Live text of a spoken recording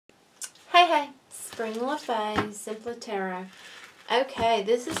Hey, Spring LaFay, Simply Tarot. Okay,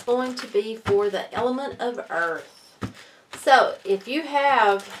 this is going to be for the element of Earth. So, if you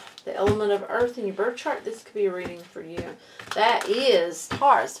have the element of Earth in your birth chart, this could be a reading for you. That is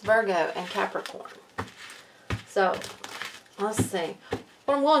Taurus, Virgo, and Capricorn. So, let's see.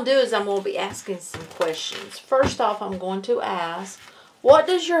 What I'm going to do is I'm going to be asking some questions. First off, I'm going to ask, what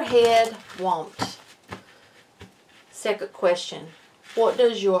does your head want? Second question, what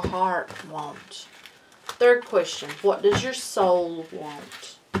does your heart want? Third question, what does your soul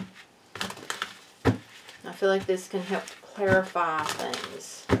want? I feel like this can help clarify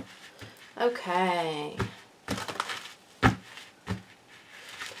things. Okay.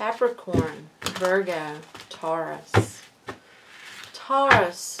 Capricorn, Virgo, Taurus.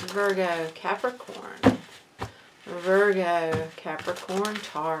 Taurus, Virgo, Capricorn. Virgo, Capricorn,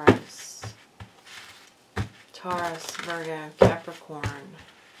 Taurus. Taurus, Virgo, Capricorn.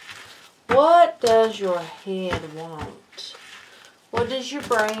 What does your head want? What does your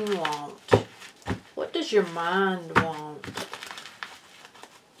brain want? What does your mind want?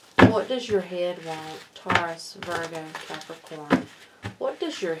 What does your head want? Taurus, Virgo, Capricorn. What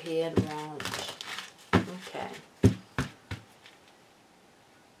does your head want? Okay.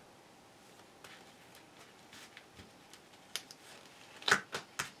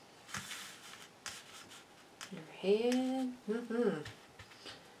 Your head.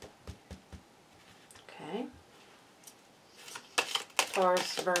 Okay.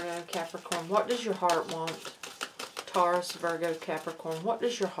 Taurus, Virgo, Capricorn. What does your heart want? Taurus, Virgo, Capricorn. What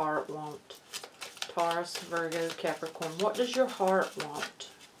does your heart want? Taurus, Virgo, Capricorn. What does your heart want?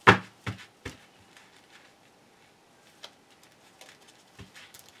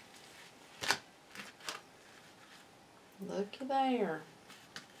 Looky there.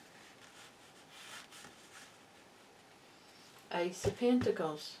 Ace of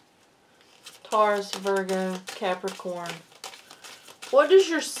Pentacles. Taurus, Virgo, Capricorn. What does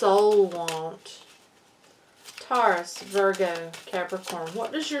your soul want? Taurus, Virgo, Capricorn.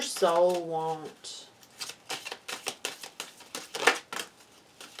 What does your soul want?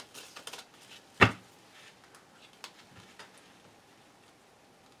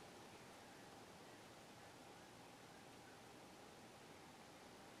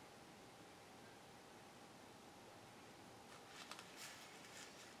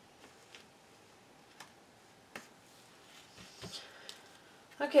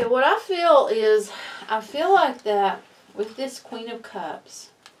 Okay, what I feel is, I feel like that with this Queen of Cups,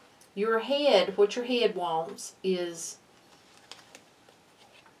 your head, what your head wants is,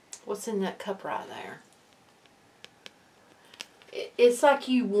 what's in that cup right there? It's like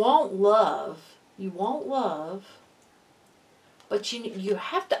you want love. You want love, but you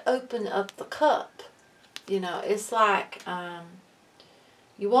have to open up the cup. You know, it's like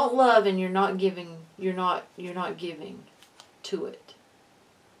you want love and you're not giving. You're not giving to it.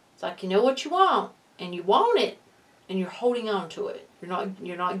 It's like you know what you want and you want it and you're holding on to it.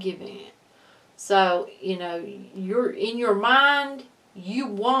 You're not giving it. So, you know, you're in your mind, you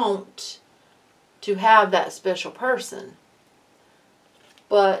want to have that special person.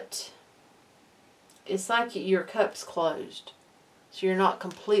 But it's like your cup's closed. So you're not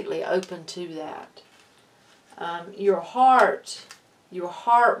completely open to that. Your heart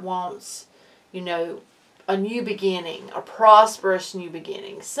wants, you know, a new beginning, a prosperous new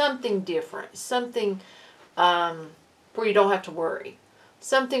beginning, something different, something where you don't have to worry,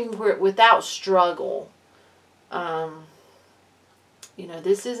 something where without struggle. You know,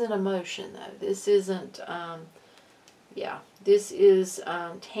 this isn't emotion though. This isn't, yeah, this is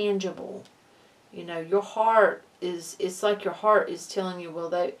tangible. You know, your heart is, it's like your heart is telling you, well,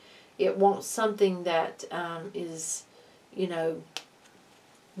 that it wants something that is, you know,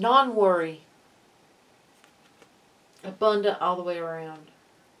 non-worry. Abundant all the way around.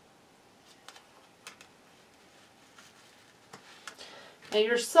 Now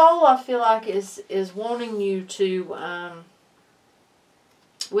your soul, I feel like, is wanting you to,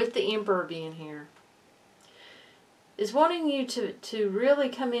 with the Emperor being here, is wanting you to really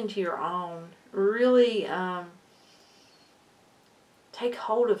come into your own, really take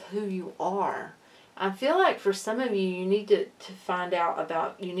hold of who you are. I feel like for some of you, you need to find out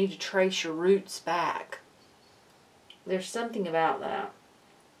about, you need to trace your roots back. There's something about that.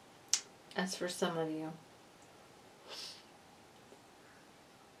 That's for some of you.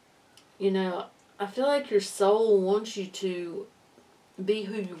 You know, I feel like your soul wants you to be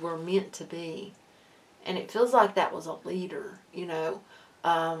who you were meant to be. And it feels like that was a leader, you know.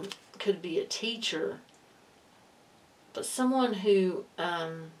 Could be a teacher. But someone who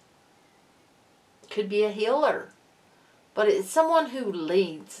could be a healer. But it's someone who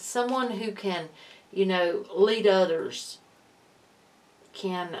leads. Someone who can, you know, lead others.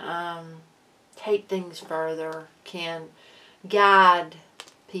 Can take things further. Can guide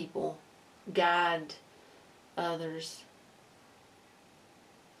people. Guide others.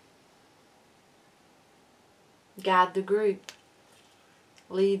 Guide the group.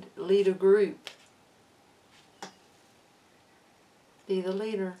 Lead a group. Be the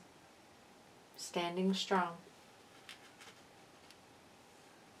leader. Standing strong.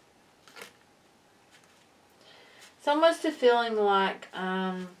 It's almost a feeling like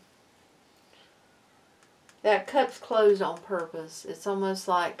that cup's closed on purpose. It's almost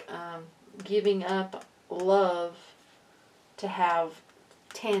like giving up love to have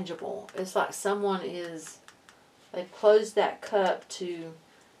tangible. It's like someone they've closed that cup to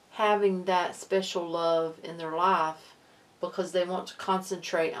having that special love in their life because they want to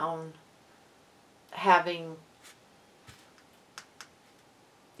concentrate on having,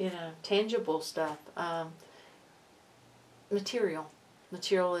 you know, tangible stuff.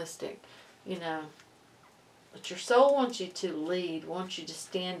 Materialistic, you know. But your soul wants you to lead, wants you to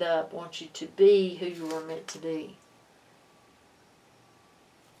stand up, wants you to be who you were meant to be.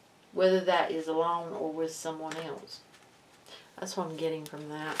 Whether that is alone or with someone else. That's what I'm getting from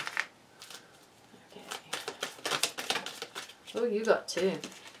that. Okay. Oh, you got two.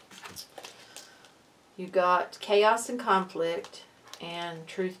 You got chaos and conflict and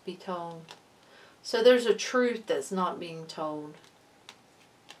truth be told. So there's a truth that's not being told.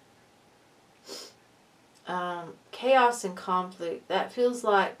 Chaos and conflict, that feels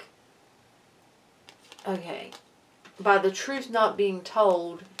like, okay, by the truth not being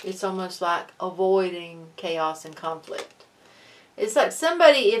told, it's almost like avoiding chaos and conflict. It's like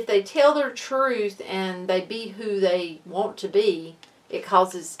somebody, if they tell their truth and they be who they want to be, it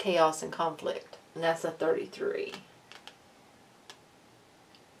causes chaos and conflict. And that's a 33.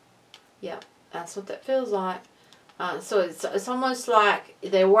 Yep. That's what that feels like. So it's almost like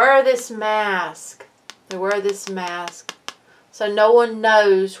they wear this mask. They wear this mask so no one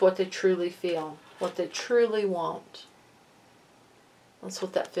knows what they truly feel, what they truly want. That's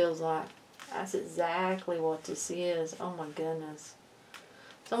what that feels like. That's exactly what this is. Oh my goodness.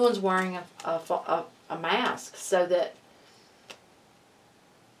 Someone's wearing a mask so that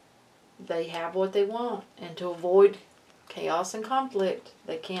they have what they want, and to avoid chaos and conflict.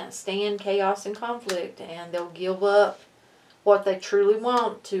 They can't stand chaos and conflict, and they'll give up what they truly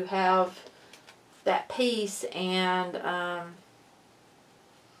want to have that peace and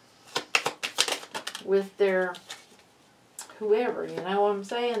with their whoever, you know what I'm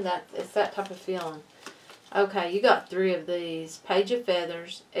saying? That it's that type of feeling. Okay, you got three of these. Page of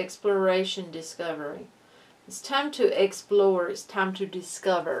Feathers, exploration, discovery. It's time to explore. It's time to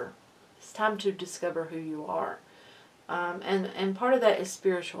discover. It's time to discover who you are. And part of that is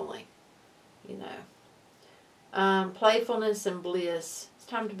spiritually, you know. Playfulness and bliss. It's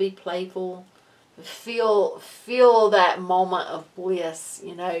time to be playful. Feel that moment of bliss,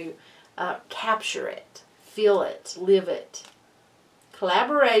 you know. Capture it. Feel it. Live it.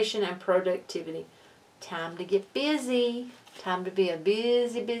 Collaboration and productivity. Time to get busy. Time to be a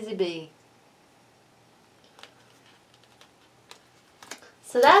busy, busy bee.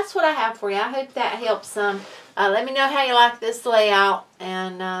 So that's what I have for you. I hope that helps some. Let me know how you like this layout.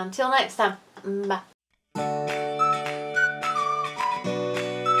 And until next time, bye.